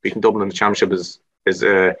beating Dublin in the championship is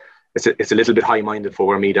it's a little bit high-minded for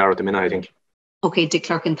where Meath are at the minute, I think. Okay, Dick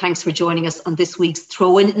Clerkin, thanks for joining us on this week's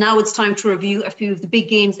throw-in. Now it's time to review a few of the big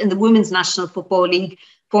games in the Women's National Football League.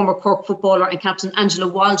 Former Cork footballer and captain Angela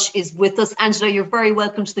Walsh is with us. Angela, you're very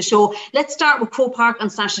welcome to the show. Let's start with Croke Park on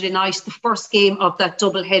Saturday night, the first game of that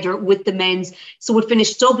double header with the men's. So it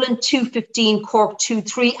finished Dublin 2-15, Cork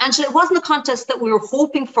 2-3. Angela, it wasn't a contest that we were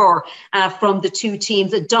hoping for from the two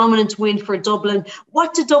teams, a dominant win for Dublin.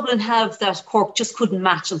 What did Dublin have that Cork just couldn't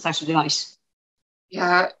match on Saturday night?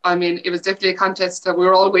 Yeah, I mean, it was definitely a contest that we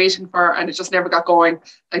were all waiting for, and it just never got going.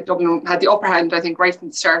 Like, Dublin had the upper hand, I think, right from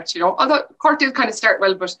the start, you know. Although Cork did kind of start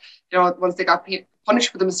well, but, you know, once they got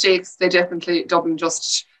punished for the mistakes, Dublin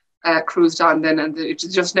just cruised on then, and it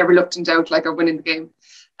just never looked in doubt like a winning the game.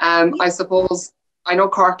 I suppose, I know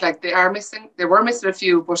Cork, like, they were missing a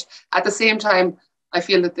few, but at the same time, I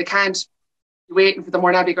feel that they can't be waiting for the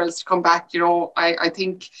Mourneabbey girls to come back, you know. I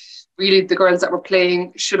think really the girls that were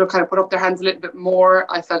playing should have kind of put up their hands a little bit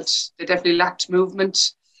more. I felt they definitely lacked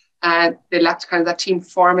movement, and they lacked kind of that team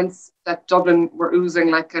performance that Dublin were oozing,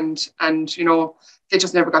 like, and you know, they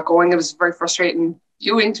just never got going. It was very frustrating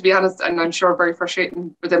viewing, to be honest, and I'm sure very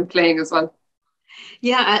frustrating for them playing as well.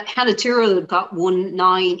 Yeah, Hannah Tyrrell got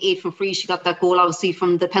 1-9-8 from free. She got that goal, obviously,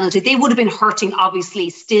 from the penalty. They would have been hurting, obviously,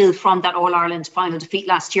 still from that All-Ireland final defeat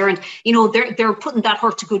last year. And, you know, they're putting that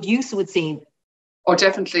hurt to good use, it would seem. Oh,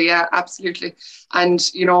 definitely. Yeah, absolutely.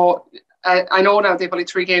 And, you know, I know now they've only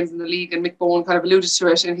 3 games in the league, and Mick Bowen kind of alluded to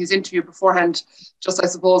it in his interview beforehand. Just, I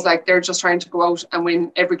suppose, like, they're just trying to go out and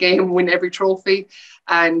win every game, win every trophy.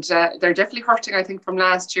 And they're definitely hurting, I think, from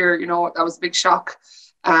last year. You know, that was a big shock.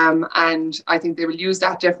 And I think they will use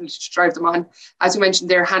that definitely to drive them on. As you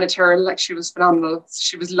mentioned there, Hannah Tyrrell, like, she was phenomenal.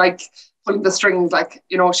 She was like pulling the strings, like,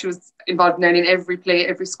 you know, she was involved in every play,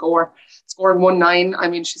 every score. Scoring 1-9. I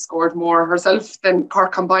mean, she scored more herself than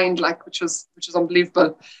Cork combined, like, which was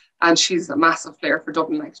unbelievable. And she's a massive player for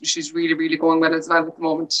Dublin. Like, she's really, really going well as well at the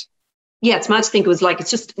moment. Yeah, it's mad to think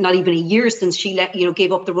it's just not even a year since she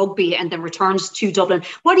gave up the rugby and then returned to Dublin.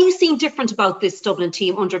 What are you seeing different about this Dublin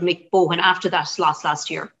team under Mick Bowen after that loss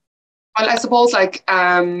last year? Well, I suppose, like,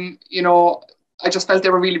 you know, I just felt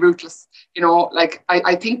they were really ruthless. You know, like,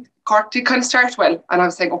 I think Cork did kind of start well, and I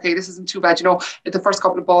was saying, okay, this isn't too bad, you know, at the first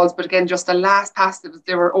couple of balls, but again, just the last pass,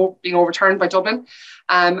 they were being overturned by Dublin.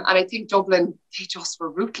 And I think Dublin, they just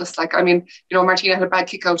were ruthless. Like, I mean, you know, Martina had a bad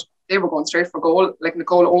kick out. They were going straight for goal. Like,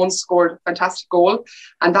 Nicole Owens scored a fantastic goal,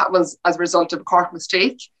 and that was as a result of a Cork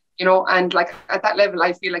mistake, you know. And, like, at that level,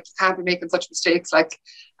 I feel like you can't be making such mistakes, like,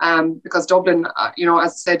 because Dublin, you know,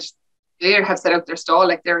 as I said, they have set out their stall.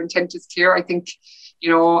 Like, their intent is clear. I think, you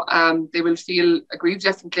know, they will feel aggrieved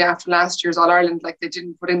definitely after last year's All-Ireland. Like, they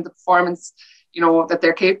didn't put in the performance, you know, that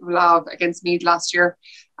they're capable of against Meath last year.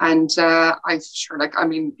 And I'm sure, like, I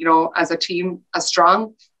mean, you know, as a team, as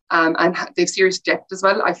strong, and they've serious depth as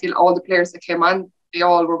well. I feel all the players that came on, they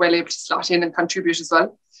all were well able to slot in and contribute as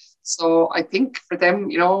well. So I think for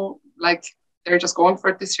them, you know, like, they're just going for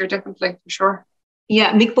it this year, definitely, for sure.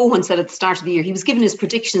 Yeah, Mick Bowen said at the start of the year, he was giving his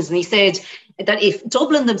predictions, and he said that if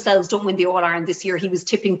Dublin themselves don't win the All-Ireland this year, he was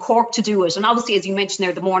tipping Cork to do it. And obviously, as you mentioned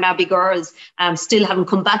there, the Mourneabbey girls still haven't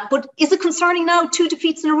come back. But is it concerning now, 2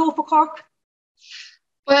 defeats in a row for Cork?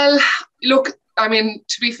 Well, look, I mean,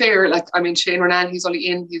 to be fair, like, I mean, Shane Renan, he's only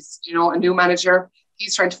in, he's, you know, a new manager.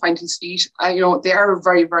 he's trying to find his feet. They are a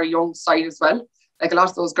very, very young side as well. Like a lot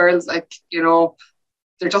of those girls,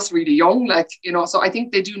 they're just really young, so I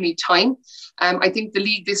think they do need time. I think the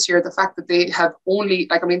league this year, the fact that they have only,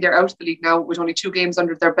 they're out of the league now with only 2 games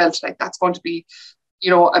under their belt, that's going to be,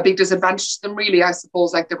 a big disadvantage to them, really, I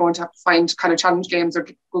suppose. They're going to have to find kind of challenge games or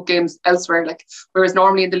good games elsewhere. Whereas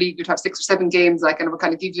normally in the league, you'd have 6 or 7 games, and it would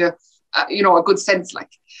kind of give you, a good sense,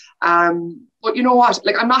 But you know what?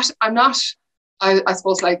 I'm not, I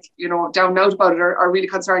suppose, down and out about it or really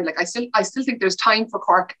concerned. I still think there's time for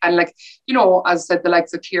Cork. And as I said, the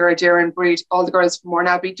likes of Ciara, Darren, Breed, all the girls from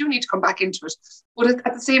Mourneabbey do need to come back into it. But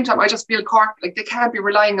at the same time, I just feel Cork, they can't be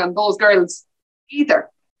relying on those girls either.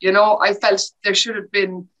 I felt there should have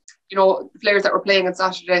been, the players that were playing on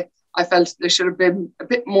Saturday, I felt there should have been a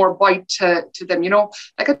bit more bite to them,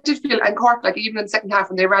 I did feel, and Cork, even in the second half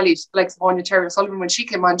when they rallied, Sonia Terry O'Sullivan, when she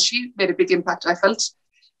came on, she made a big impact, I felt.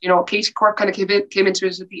 Katie Cork kind of came into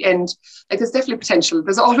it at the end. There's definitely potential.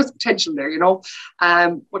 There's always potential there,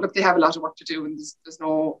 But look, they have a lot of work to do, and there's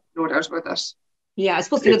no doubt about that. Yeah, I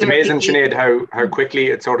suppose it's amazing, Sinead, how quickly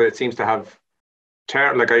it seems to have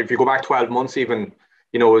turned. If you go back 12 months, even,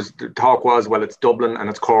 the talk was, well, it's Dublin and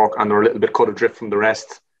it's Cork, and they're a little bit cut adrift from the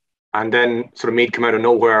rest. And then sort of Meath come out of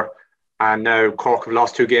nowhere, and now Cork have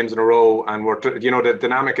lost 2 games in a row, and the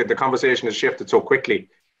dynamic, the conversation has shifted so quickly.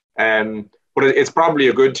 But it's probably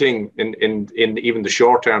a good thing in even the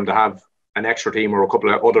short term to have an extra team or a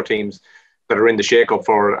couple of other teams that are in the shake-up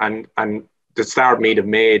for, and the start Meath have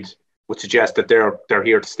made would suggest that they're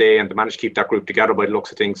here to stay, and they managed to keep that group together by the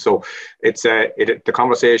looks of things. So it's the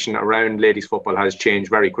conversation around ladies football has changed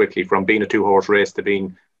very quickly from being a 2-horse race to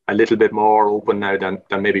being a little bit more open now than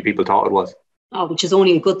maybe people thought it was. Oh, which is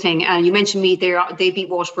only a good thing. And you mentioned Meath there, they beat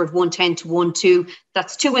Waterford 110 to 1-2.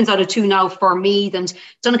 That's 2 wins out of 2 now for Meath. And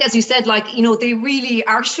Donnchadh, as you said, they really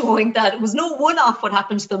are showing that it was no one-off what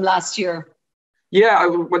happened to them last year. Yeah,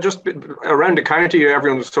 well, just around the county,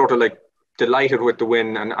 everyone was sort of delighted with the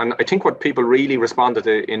win. And I think what people really responded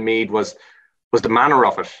to in Meath was the manner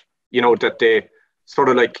of it. That they sort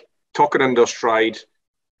of took it in their stride.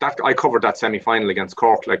 That I covered that semi-final against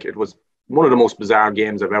Cork. It was one of the most bizarre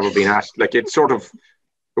games I've ever been at. It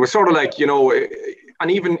was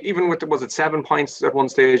and even with, was it 7 points at one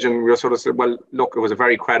stage, and we were sort of said, well, look, it was a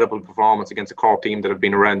very credible performance against a Cork team that had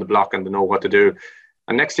been around the block and they know what to do.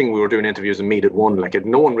 And next thing we were doing interviews and Meath had won.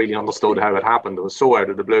 No one really understood how it happened. It was so out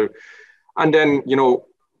of the blue. And then,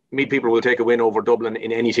 Meath people will take a win over Dublin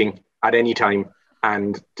in anything at any time.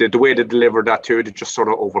 And the way they delivered that too, they just sort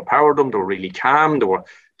of overpowered them. They were really calm.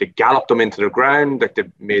 They galloped them into the ground. They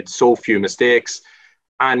made so few mistakes.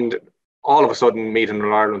 And all of a sudden, Meath and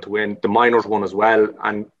Ireland to win. The minors won as well.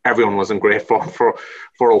 And everyone was in great form for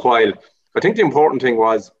a while. I think the important thing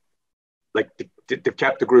was, they've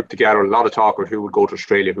kept the group together. A lot of talk about who would go to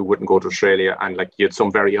Australia, who wouldn't go to Australia. And you had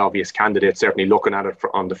some very obvious candidates, certainly looking at it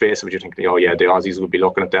on the face of it. You think, oh yeah, the Aussies would be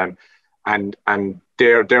looking at them. And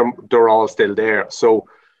they're all still there. So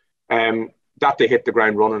that they hit the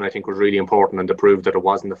ground running, I think, was really important, and to prove that it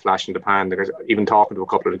wasn't a flash in the pan. Because even talking to a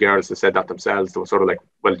couple of the girls that said that themselves, they were sort of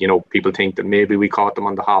well, people think that maybe we caught them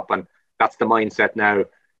on the hop, and that's the mindset now,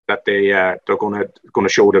 that they're going to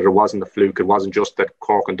show that it wasn't a fluke. It wasn't just that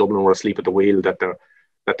Cork and Dublin were asleep at the wheel, that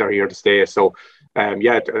they're here to stay. So I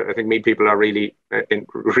think Meath people are really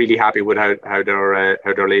happy with how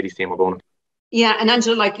their ladies team are going. Yeah, and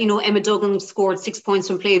Angela, Emma Duggan scored 6 points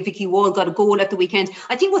from play. Vicky Wall got a goal at the weekend.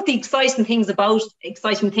 I think what the exciting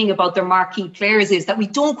thing about their marquee players is that we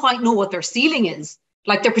don't quite know what their ceiling is.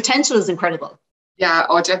 Their potential is incredible. Yeah,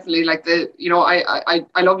 definitely.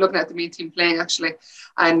 I love looking at the Meath team playing, actually.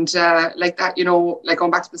 And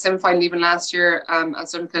going back to the semi-final even last year,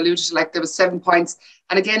 as Donnchadh alluded to, there was 7 points.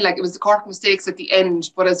 And again, it was the Cork mistakes at the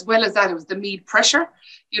end. But as well as that, it was the Meath pressure.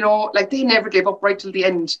 They never gave up right till the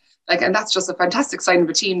end. And that's just a fantastic sign of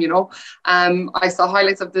a team, I saw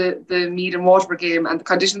highlights of the Meath and Waterford game, and the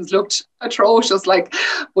conditions looked atrocious.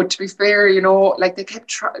 But to be fair, they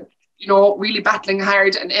kept really battling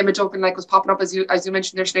hard. And Emma Duggan, was popping up, as you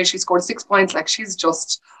mentioned there, Sinead. She scored 6 points. She's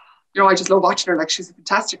just, I just love watching her. She's a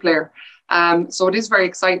fantastic player. So it is very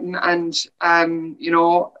exciting, and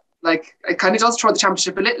it kind of does throw the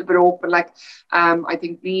championship a little bit open. I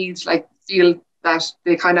think Meath feel that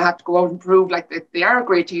they kind of have to go out and prove that they are a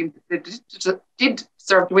great team. They did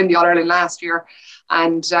deserve to win the All-Ireland last year,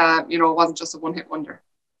 and it wasn't just a one-hit wonder.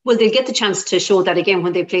 Well, they'll get the chance to show that again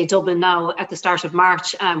when they play Dublin now at the start of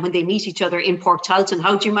March, when they meet each other in Port Talton.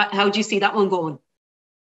 How do you see that one going?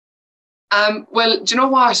 Well, do you know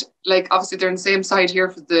what? Obviously they're on the same side here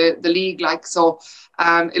for the league, so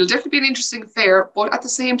it'll definitely be an interesting affair. But at the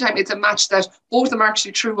same time, it's a match that both of them are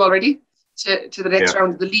actually through already. to the next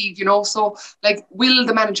round of the league, you know. So like, will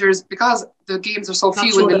the managers, because the games are so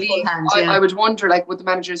few in the league, I would wonder, like, would the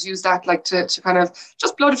managers use that like to kind of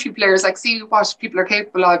just blood a few players, like see what people are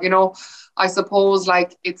capable of, you know. I suppose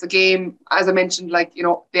like it's a game, as I mentioned, like, you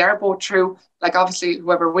know, they are both true. Like obviously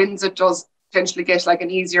whoever wins it does potentially get like an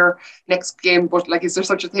easier next game, but like, is there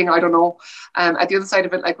such a thing? I don't know. At the other side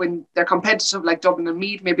of it, like when they're competitive like Dublin and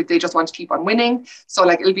Meath, maybe they just want to keep on winning. So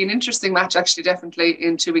like, it'll be an interesting match actually, definitely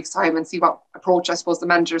in 2 weeks time, and see what approach I suppose the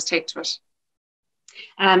managers take to it.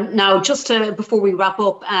 Now, just before we wrap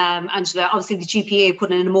up, Angela, obviously the GPA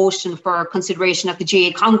put in a motion for consideration at the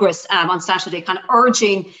GAA Congress on Saturday, kind of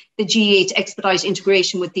urging the GAA to expedite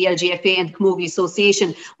integration with the LGFA and Camogie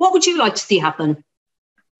Association. What would you like to see happen?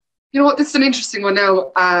 You know what, this is an interesting one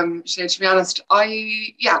now, Sinead, to be honest.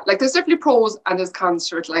 Like there's definitely pros and there's cons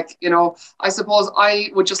to it. Like, you know, I suppose I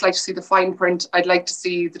would just like to see the fine print. I'd like to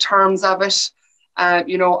see the terms of it.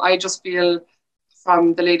 You know, I just feel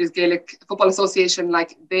from the Ladies Gaelic Football Association,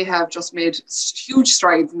 like they have just made huge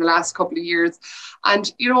strides in the last couple of years.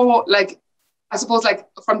 And, you know, like, I suppose, like,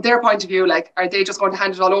 from their point of view, like, are they just going to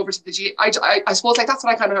hand it all over to the GAA? I suppose, like, that's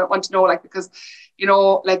what I kind of want to know, like, because, you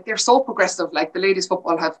know, like, they're so progressive. Like, the ladies'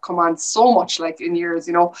 football have come on so much, like, in years,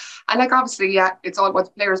 you know. And, like, obviously, yeah, it's all about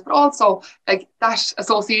the players, but also, like, that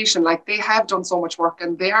association, like, they have done so much work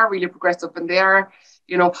and they are really progressive and they are,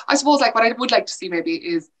 you know, I suppose, like, what I would like to see maybe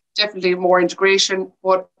is definitely more integration.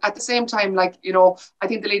 But at the same time, like, you know, I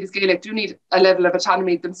think the Ladies Gaelic do need a level of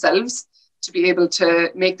autonomy themselves to be able to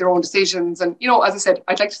make their own decisions. And, you know, as I said,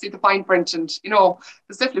 I'd like to see the fine print, and, you know,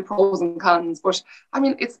 there's definitely pros and cons, but I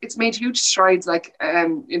mean, it's made huge strides, like,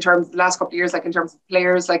 in terms of the last couple of years, like in terms of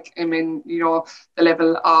players, like, I mean, you know, the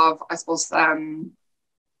level of, I suppose,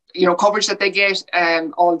 you know, coverage that they get,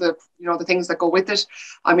 all the, you know, the things that go with it.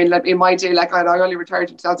 I mean, like in my day, like I only retired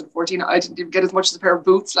in 2014. I didn't even get as much as a pair of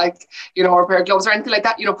boots, like, you know, or a pair of gloves or anything like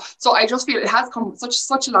that, you know. So I just feel it has come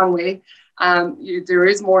such a long way. There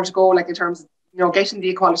is more to go, like in terms of, you know, getting the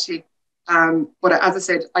equality. But as I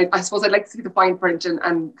said, I suppose I'd like to see the fine print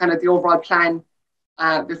and kind of the overall plan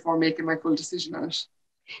before making my full decision on it.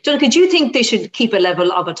 Donnchadh, do you think they should keep a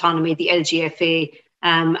level of autonomy, the LGFA,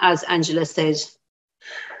 as Angela said?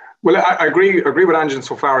 Well, I agree with Angela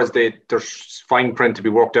so far as there's fine print to be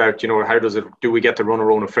worked out. You know, how do we get to run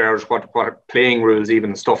our own affairs? What playing rules,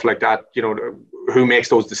 even stuff like that? You know, who makes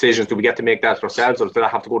those decisions? Do we get to make that ourselves, or does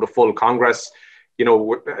that have to go to full Congress? You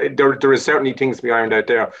know, there is certainly things to be ironed out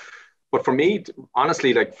there. But for me,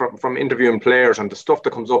 honestly, like from interviewing players, and the stuff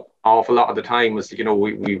that comes up an awful lot of the time was, you know,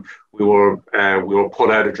 we were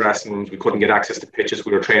put out of dressing rooms. We couldn't get access to pitches.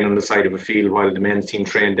 We were training on the side of a field while the men's team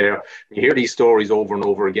trained there. And you hear these stories over and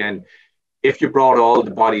over again. If you brought all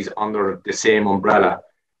the bodies under the same umbrella,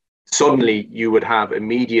 suddenly you would have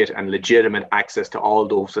immediate and legitimate access to all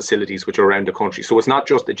those facilities which are around the country. So it's not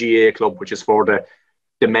just the GAA club, which is for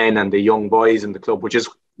the men and the young boys in the club, which is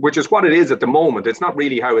what it is at the moment. It's not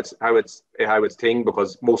really how it's thing,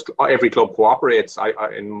 because every club cooperates,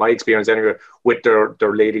 in my experience anyway, with their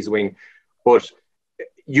ladies wing. But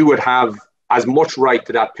you would have as much right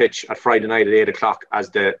to that pitch at Friday night at 8 o'clock as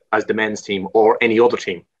the men's team or any other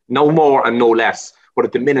team. No more and no less. But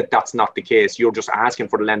at the minute, that's not the case. You're just asking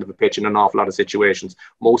for the length of a pitch in an awful lot of situations.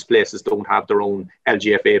 Most places don't have their own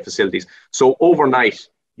LGFA facilities. So overnight,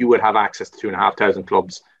 you would have access to 2,500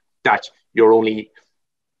 clubs that you're only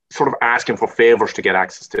sort of asking for favours to get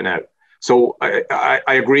access to now. So I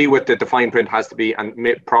agree with that the fine print has to be, and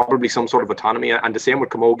probably some sort of autonomy, and the same with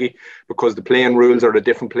Camogie, because the playing rules are a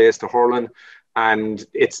different place to hurling, and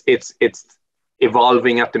it's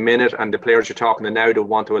evolving at the minute, and the players you're talking to now, they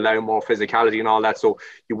want to allow more physicality and all that. So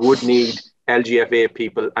you would need LGFA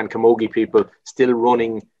people and Camogie people still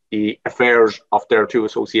running the affairs of their two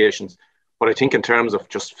associations. But I think in terms of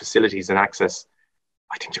just facilities and access,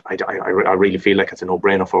 I really feel like it's a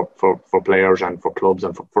no-brainer for players and for clubs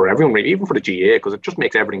and for everyone, really, even for the GAA, because it just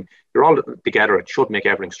makes everything, you're all together, it should make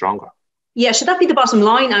everything stronger. Yeah, should that be the bottom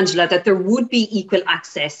line, Angela, that there would be equal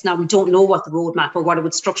access? Now, we don't know what the roadmap or what it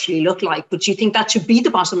would structurally look like, but do you think that should be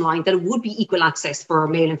the bottom line, that it would be equal access for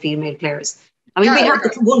male and female players? I mean, we have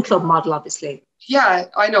the one club model, obviously. Yeah,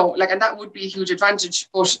 I know, like, and that would be a huge advantage.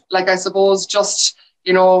 But, like, I suppose just,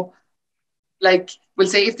 you know, like, we'll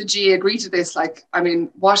say if the GAA agree to this, like, I mean,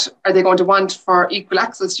 what are they going to want for equal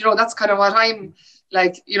access? You know, that's kind of what I'm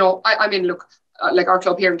like, you know, I mean, look, like our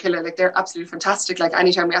club here in Killa, like they're absolutely fantastic. Like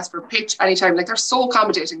anytime we ask for a pitch, anytime, like they're so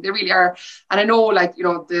accommodating, they really are. And I know, like, you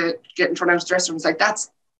know, the getting thrown out of dressing rooms, like that's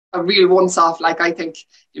a real once off. Like I think,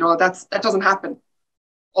 you know, that doesn't happen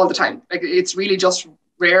all the time. Like it's really just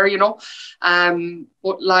rare, you know.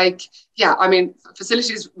 But like, yeah, I mean,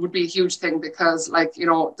 facilities would be a huge thing because, like, you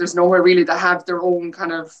know, there's nowhere really that have their own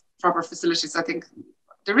kind of proper facilities. I think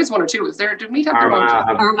there is one or two. Is there? Did we have their own?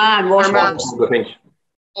 Armagh, I think.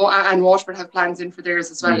 Oh, and Waterford have plans in for theirs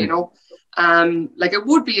as well, you know. Like, it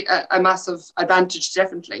would be a massive advantage,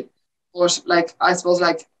 definitely. But, like, I suppose,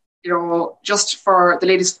 like, you know, just for the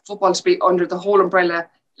ladies' football to be under the whole umbrella,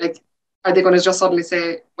 like, are they going to just suddenly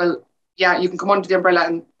say, well, yeah, you can come under the umbrella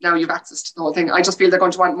and now you have access to the whole thing? I just feel they're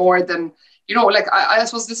going to want more than, you know, like, I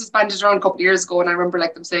suppose this was bandaged around a couple of years ago, and I remember,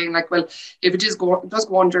 like, them saying, like, well, if it does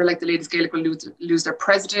go under, like, the ladies' Gaelic will lose their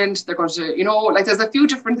president, they're going to, you know, like, there's a few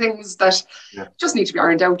different things that just need to be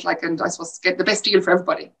ironed out, like, and I suppose get the best deal for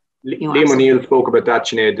everybody. Liam O'Neill spoke about that,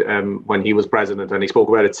 Sinead, when he was president, and he spoke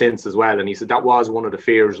about it since as well. And he said that was one of the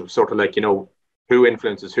fears of sort of like, you know, who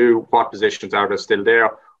influences who, what positions are there still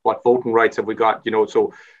there, what voting rights have we got, you know.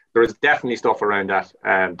 So there is definitely stuff around that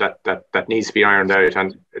that needs to be ironed out.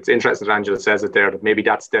 And it's interesting that Angela says it there, that maybe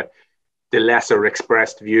that's the lesser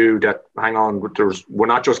expressed view that, hang on, we're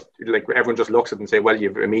not just like, everyone just looks at it and say, well, you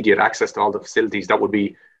have immediate access to all the facilities. That would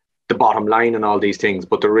be the bottom line and all these things,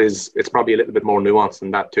 but it's probably a little bit more nuanced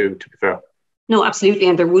than that too, to be fair. No, absolutely,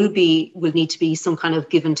 and there will need to be some kind of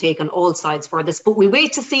give and take on all sides for this, but we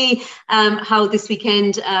wait to see how this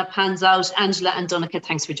weekend pans out. Angela and Donnchadh,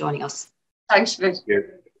 thanks for joining us. Thanks.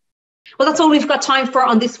 Well, that's all we've got time for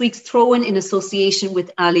on this week's Throw-In in association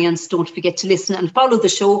with Allianz. Don't forget to listen and follow the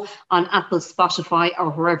show on Apple, Spotify, or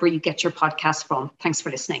wherever you get your podcasts from. Thanks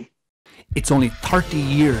for listening. It's only 30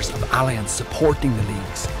 years of Allianz supporting the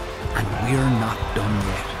leagues, and we're not done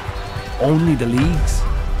yet. Only the leagues,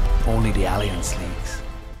 only the Allianz leagues.